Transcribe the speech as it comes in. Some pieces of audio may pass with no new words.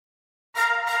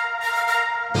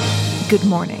Good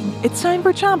morning. It's time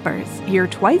for Chompers, your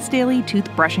twice-daily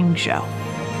toothbrushing show.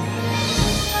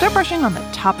 Start brushing on the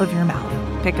top of your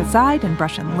mouth. Pick a side and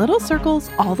brush in little circles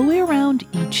all the way around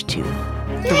each tooth.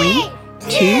 3,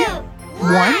 2,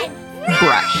 1,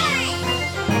 brush.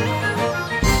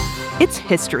 It's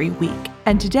History Week,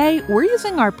 and today we're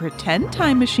using our pretend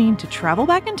time machine to travel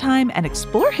back in time and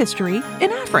explore history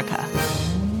in Africa.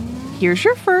 Here's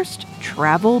your first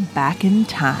travel back in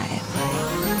time.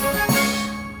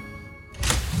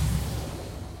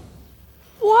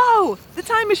 Whoa! The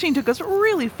time machine took us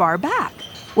really far back.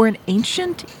 We're in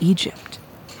ancient Egypt.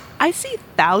 I see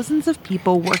thousands of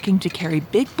people working to carry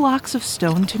big blocks of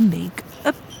stone to make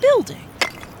a building.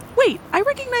 Wait, I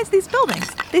recognize these buildings.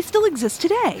 They still exist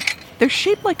today. They're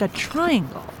shaped like a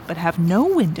triangle, but have no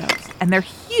windows, and they're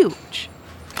huge.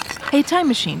 Hey, time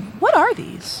machine, what are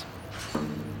these?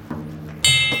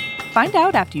 Find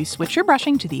out after you switch your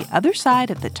brushing to the other side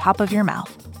of the top of your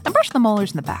mouth, and brush the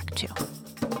molars in the back too.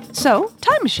 So,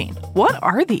 time machine, what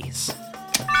are these?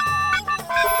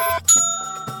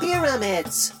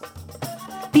 Pyramids.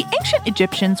 The ancient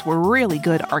Egyptians were really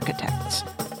good architects.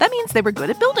 That means they were good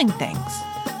at building things.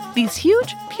 These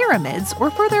huge pyramids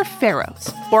were for their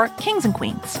pharaohs, or kings and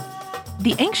queens.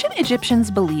 The ancient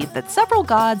Egyptians believed that several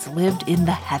gods lived in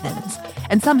the heavens,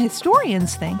 and some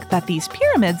historians think that these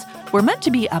pyramids were meant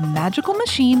to be a magical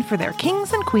machine for their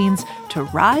kings and queens to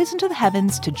rise into the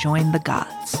heavens to join the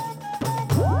gods.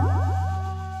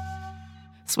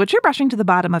 Switch your brushing to the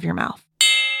bottom of your mouth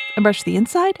and brush the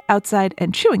inside, outside,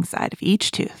 and chewing side of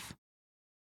each tooth.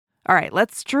 All right,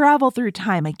 let's travel through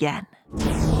time again.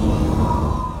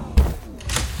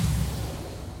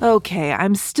 Okay,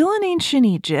 I'm still in ancient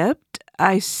Egypt.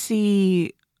 I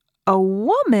see a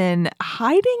woman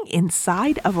hiding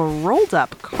inside of a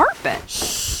rolled-up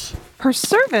carpet. Her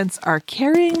servants are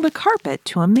carrying the carpet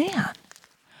to a man.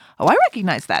 Oh, I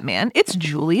recognize that man. It's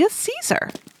Julius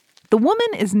Caesar. The woman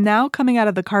is now coming out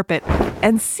of the carpet,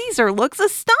 and Caesar looks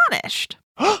astonished.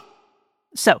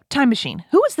 So, time machine,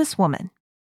 who is this woman?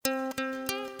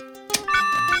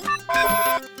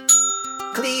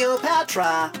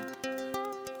 Cleopatra.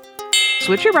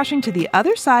 Switch your brushing to the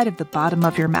other side of the bottom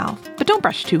of your mouth, but don't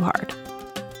brush too hard.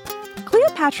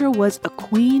 Cleopatra was a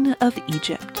queen of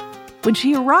Egypt. When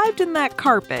she arrived in that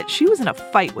carpet, she was in a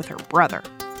fight with her brother.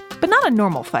 But not a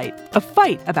normal fight, a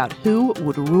fight about who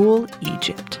would rule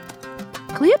Egypt.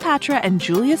 Cleopatra and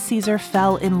Julius Caesar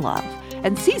fell in love,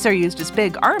 and Caesar used his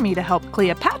big army to help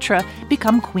Cleopatra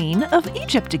become queen of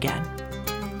Egypt again.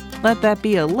 Let that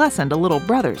be a lesson to little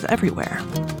brothers everywhere.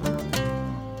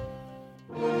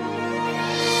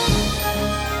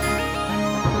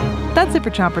 That's it for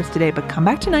Chompers today, but come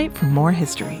back tonight for more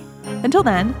history. Until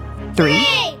then, 3,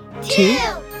 2,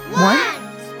 1,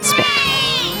 spit.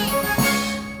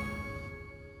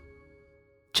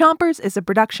 Chompers is a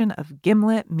production of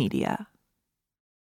Gimlet Media.